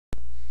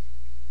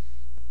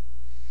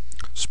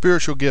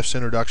Spiritual Gifts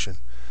Introduction.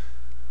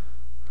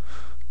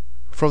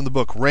 From the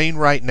book Reign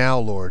Right Now,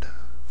 Lord,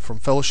 from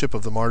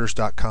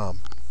fellowshipofthemartyrs.com.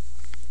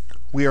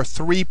 We are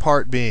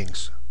three-part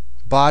beings: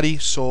 body,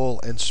 soul,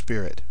 and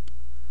spirit.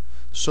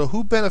 So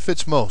who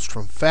benefits most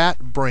from fat,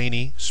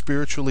 brainy,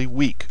 spiritually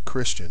weak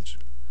Christians?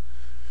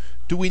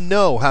 Do we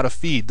know how to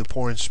feed the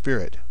poor in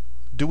spirit?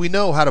 Do we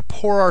know how to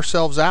pour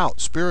ourselves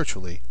out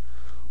spiritually?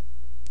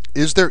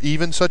 Is there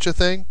even such a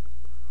thing?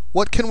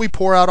 What can we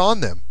pour out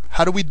on them?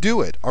 How do we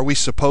do it? Are we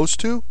supposed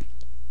to?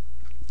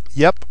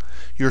 Yep,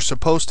 you're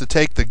supposed to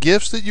take the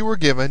gifts that you were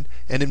given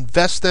and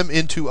invest them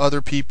into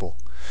other people.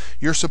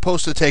 You're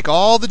supposed to take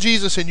all the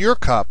Jesus in your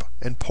cup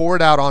and pour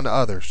it out on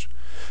others.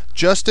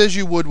 Just as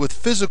you would with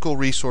physical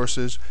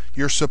resources,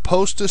 you're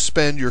supposed to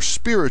spend your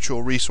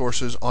spiritual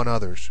resources on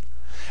others.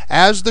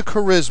 As the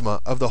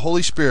charisma of the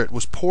Holy Spirit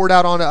was poured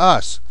out onto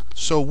us,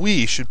 so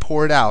we should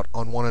pour it out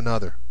on one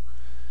another.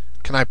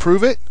 Can I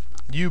prove it?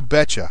 You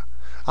betcha.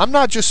 I'm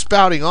not just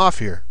spouting off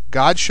here.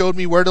 God showed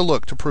me where to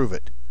look to prove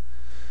it.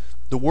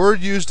 The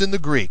word used in the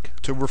Greek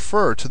to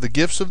refer to the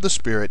gifts of the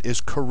Spirit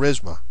is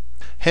charisma.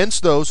 Hence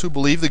those who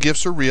believe the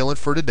gifts are real and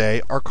for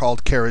today are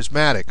called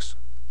charismatics.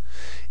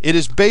 It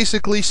is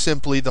basically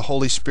simply the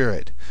Holy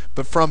Spirit,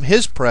 but from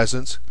His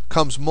presence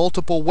comes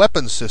multiple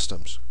weapon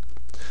systems.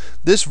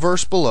 This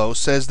verse below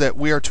says that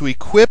we are to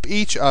equip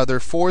each other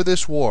for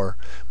this war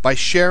by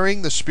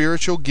sharing the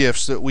spiritual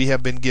gifts that we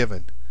have been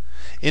given.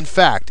 In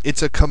fact,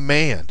 it's a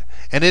command,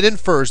 and it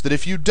infers that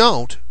if you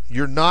don't,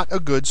 you're not a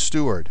good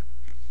steward.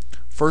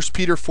 1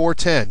 Peter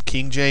 4:10,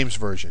 King James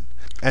Version.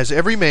 As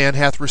every man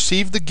hath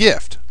received the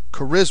gift,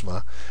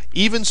 charisma,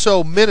 even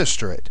so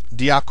minister it,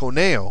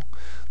 diakoneo,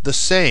 the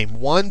same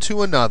one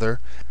to another,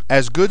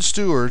 as good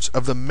stewards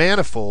of the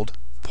manifold,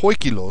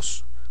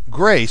 poikilos,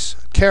 grace,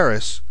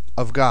 charis,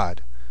 of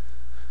God.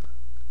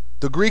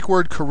 The Greek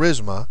word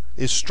charisma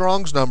is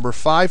Strong's number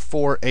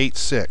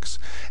 5486,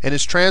 and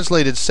is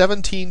translated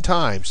 17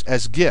 times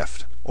as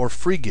gift or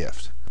free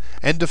gift,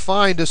 and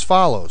defined as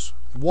follows.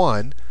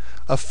 1.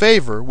 A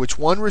favor which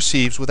one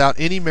receives without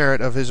any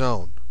merit of his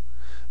own.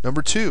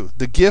 Number 2.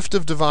 The gift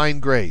of divine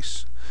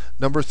grace.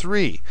 Number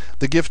 3.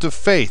 The gift of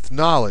faith,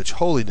 knowledge,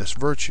 holiness,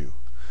 virtue.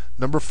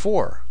 Number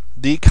 4.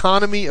 The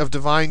economy of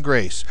divine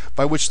grace,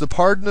 by which the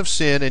pardon of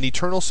sin and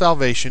eternal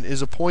salvation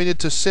is appointed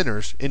to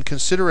sinners in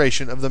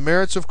consideration of the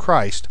merits of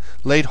Christ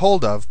laid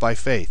hold of by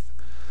faith.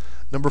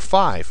 Number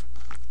 5.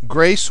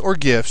 Grace or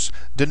gifts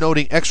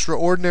denoting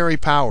extraordinary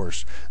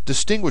powers,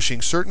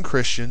 distinguishing certain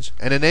Christians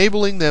and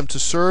enabling them to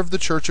serve the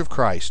Church of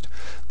Christ,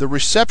 the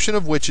reception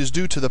of which is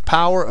due to the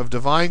power of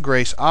divine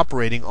grace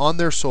operating on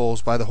their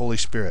souls by the Holy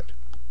Spirit.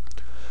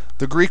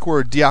 The Greek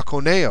word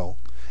diakoneo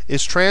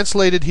is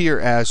translated here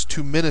as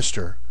to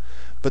minister,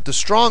 but the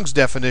Strong's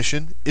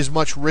definition is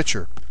much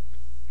richer.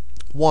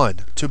 1.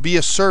 To be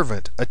a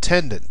servant,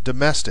 attendant,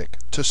 domestic,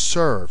 to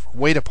serve,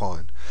 wait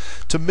upon,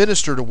 to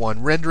minister to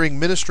one, rendering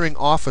ministering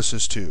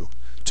offices to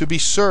be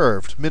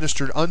served,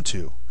 ministered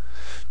unto,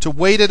 to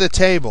wait at a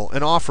table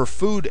and offer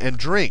food and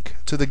drink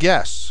to the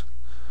guests,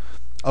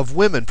 of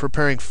women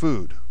preparing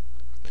food,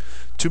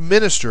 to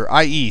minister,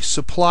 i.e.,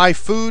 supply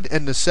food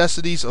and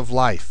necessities of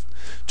life,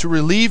 to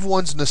relieve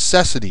one's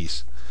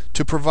necessities,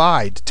 to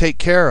provide, take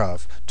care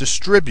of,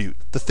 distribute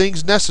the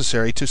things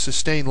necessary to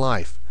sustain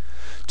life,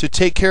 to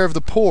take care of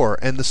the poor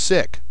and the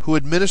sick, who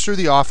administer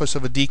the office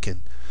of a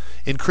deacon,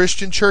 in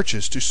Christian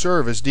churches to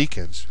serve as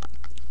deacons,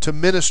 to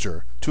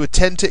minister, to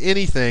attend to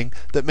anything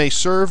that may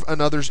serve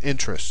another's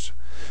interests,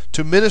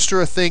 to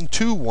minister a thing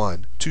to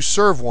one, to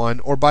serve one,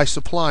 or by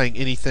supplying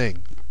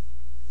anything.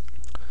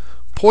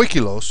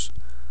 Poikilos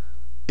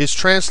is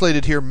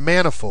translated here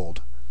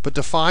manifold, but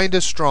defined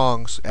as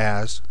Strong's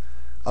as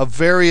of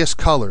various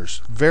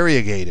colors,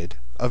 variegated,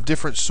 of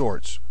different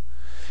sorts.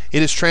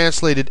 It is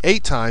translated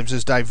 8 times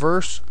as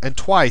diverse and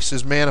twice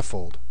as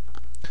manifold.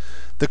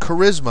 The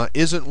charisma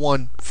isn't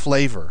one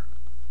flavor.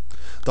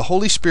 The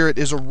Holy Spirit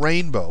is a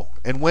rainbow,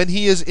 and when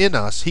He is in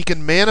us, He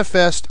can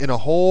manifest in a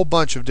whole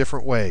bunch of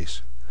different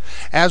ways.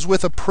 As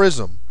with a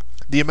prism,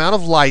 the amount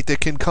of light that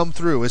can come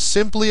through is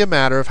simply a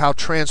matter of how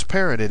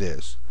transparent it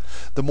is.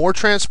 The more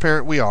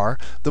transparent we are,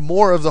 the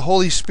more of the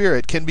Holy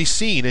Spirit can be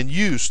seen and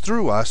used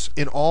through us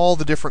in all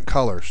the different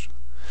colors.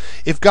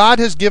 If God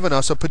has given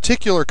us a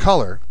particular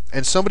color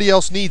and somebody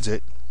else needs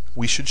it,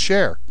 we should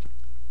share.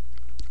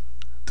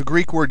 The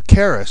Greek word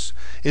charis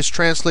is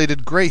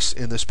translated grace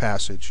in this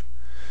passage.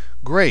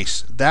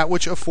 Grace, that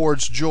which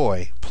affords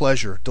joy,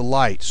 pleasure,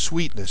 delight,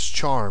 sweetness,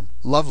 charm,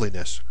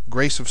 loveliness,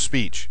 grace of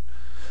speech.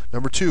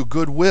 Number 2,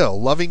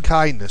 goodwill, loving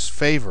kindness,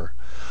 favor,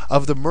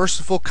 of the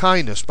merciful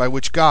kindness by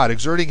which God,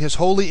 exerting His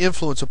holy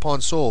influence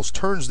upon souls,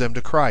 turns them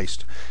to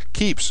Christ,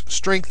 keeps,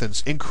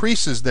 strengthens,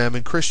 increases them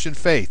in Christian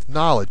faith,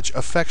 knowledge,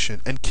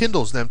 affection, and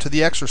kindles them to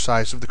the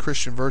exercise of the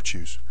Christian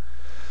virtues.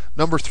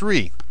 Number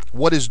 3,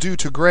 what is due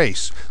to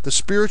grace, the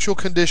spiritual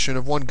condition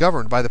of one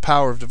governed by the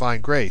power of divine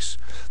grace,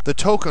 the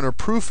token or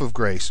proof of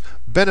grace,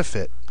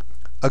 benefit,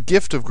 a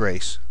gift of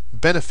grace,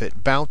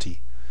 benefit, bounty.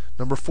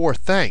 Number 4,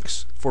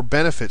 thanks, for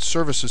benefits,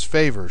 services,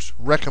 favors,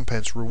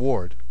 recompense,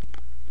 reward.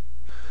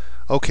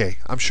 Okay,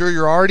 I'm sure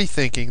you're already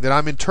thinking that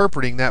I'm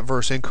interpreting that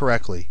verse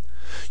incorrectly.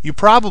 You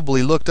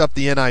probably looked up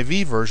the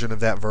NIV version of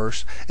that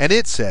verse, and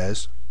it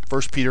says,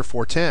 1 Peter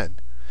 4:10,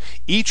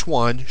 each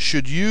one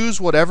should use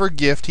whatever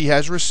gift he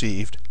has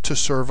received to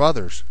serve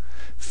others,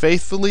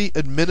 faithfully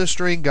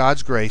administering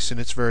God's grace in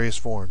its various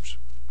forms.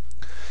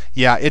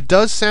 Yeah, it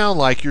does sound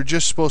like you're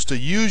just supposed to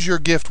use your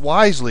gift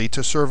wisely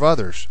to serve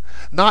others,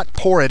 not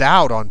pour it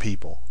out on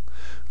people.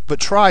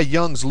 But try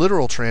Young's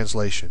literal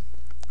translation.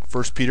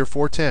 1 Peter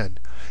 4:10,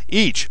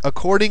 each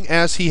according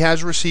as he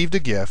has received a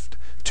gift,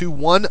 to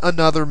one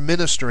another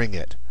ministering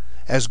it,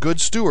 as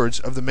good stewards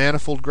of the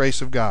manifold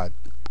grace of God.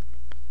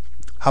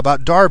 How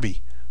about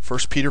Darby?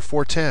 1 Peter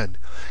 4:10,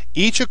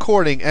 each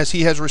according as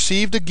he has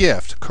received a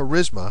gift,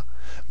 charisma,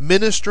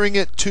 ministering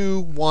it to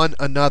one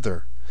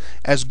another,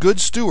 as good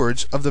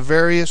stewards of the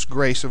various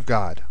grace of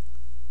God.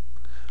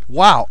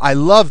 Wow, I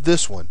love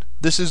this one.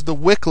 This is the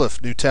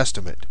Wycliffe New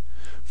Testament.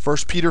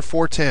 1 Peter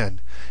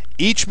 4:10,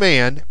 each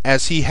man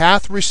as he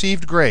hath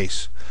received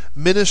grace,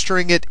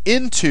 ministering it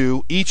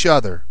into each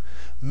other,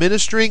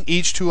 ministering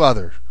each to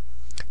other,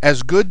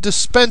 as good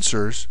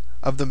dispensers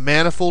of the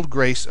manifold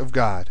grace of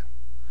God.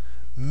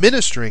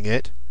 Ministering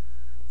it,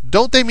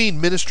 don't they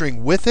mean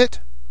ministering with it?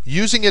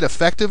 Using it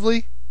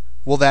effectively?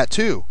 Well, that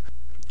too.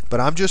 But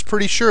I'm just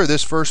pretty sure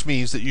this verse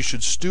means that you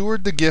should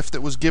steward the gift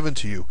that was given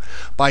to you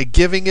by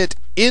giving it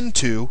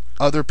into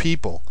other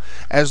people,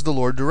 as the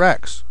Lord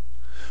directs.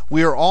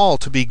 We are all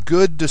to be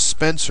good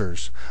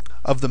dispensers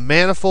of the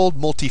manifold,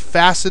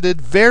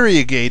 multifaceted,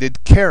 variegated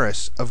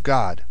charis of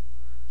God.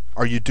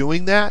 Are you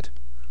doing that?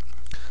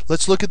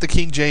 Let's look at the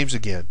King James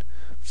again.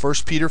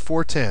 1 Peter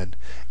 4:10,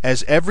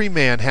 as every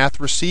man hath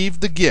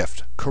received the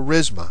gift,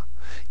 charisma,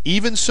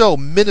 even so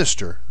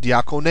minister,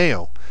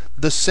 diakoneo,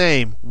 the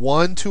same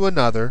one to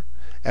another,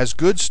 as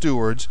good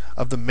stewards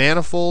of the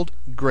manifold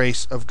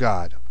grace of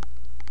God.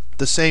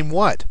 The same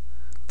what?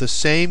 The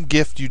same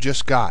gift you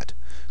just got.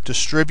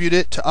 Distribute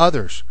it to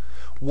others.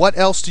 What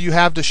else do you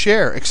have to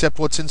share except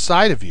what's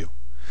inside of you?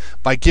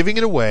 By giving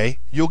it away,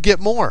 you'll get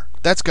more.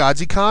 That's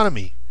God's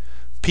economy.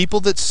 People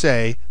that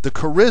say the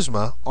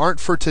charisma aren't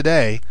for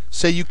today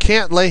say you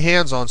can't lay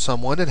hands on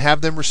someone and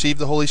have them receive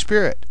the Holy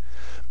Spirit.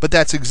 But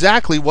that's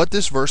exactly what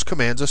this verse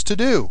commands us to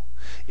do,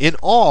 in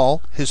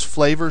all his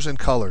flavors and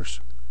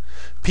colors.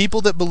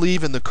 People that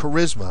believe in the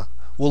charisma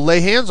will lay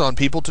hands on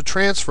people to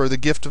transfer the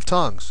gift of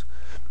tongues,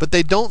 but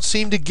they don't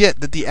seem to get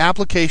that the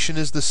application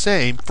is the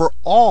same for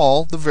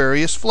all the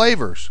various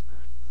flavors.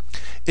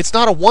 It's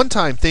not a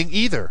one-time thing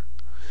either.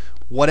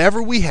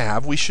 Whatever we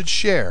have, we should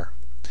share.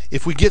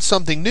 If we get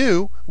something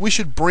new, we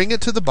should bring it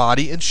to the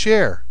body and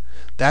share.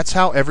 That's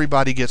how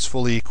everybody gets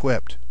fully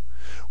equipped.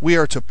 We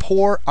are to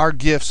pour our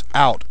gifts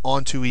out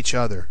onto each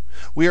other.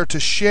 We are to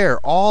share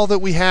all that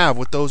we have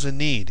with those in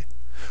need.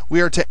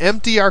 We are to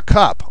empty our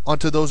cup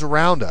onto those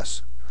around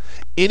us.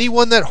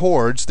 Anyone that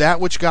hoards that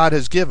which God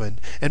has given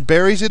and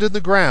buries it in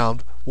the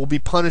ground will be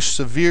punished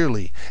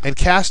severely and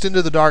cast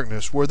into the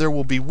darkness, where there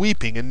will be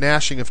weeping and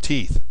gnashing of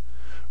teeth.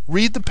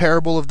 Read the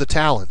parable of the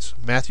talents,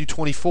 Matthew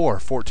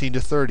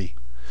 24:14-30.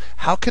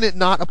 How can it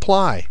not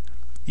apply?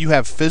 You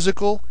have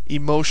physical,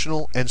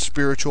 emotional, and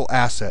spiritual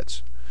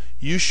assets.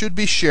 You should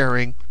be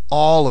sharing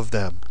all of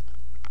them.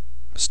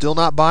 Still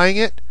not buying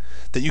it?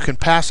 That you can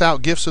pass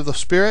out gifts of the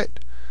Spirit?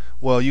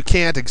 Well, you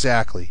can't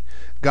exactly.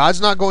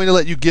 God's not going to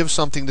let you give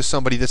something to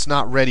somebody that's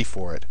not ready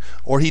for it,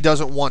 or he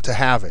doesn't want to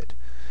have it.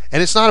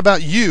 And it's not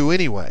about you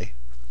anyway.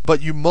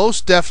 But you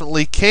most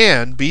definitely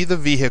can be the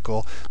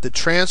vehicle that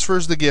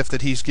transfers the gift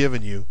that he's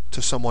given you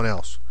to someone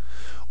else.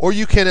 Or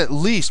you can at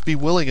least be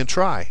willing and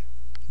try.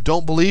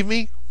 Don't believe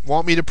me?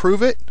 Want me to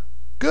prove it?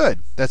 Good.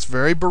 That's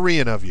very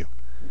Berean of you.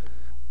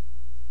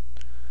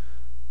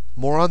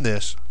 More on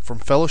this from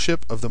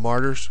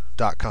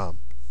fellowshipofthemartyrs.com.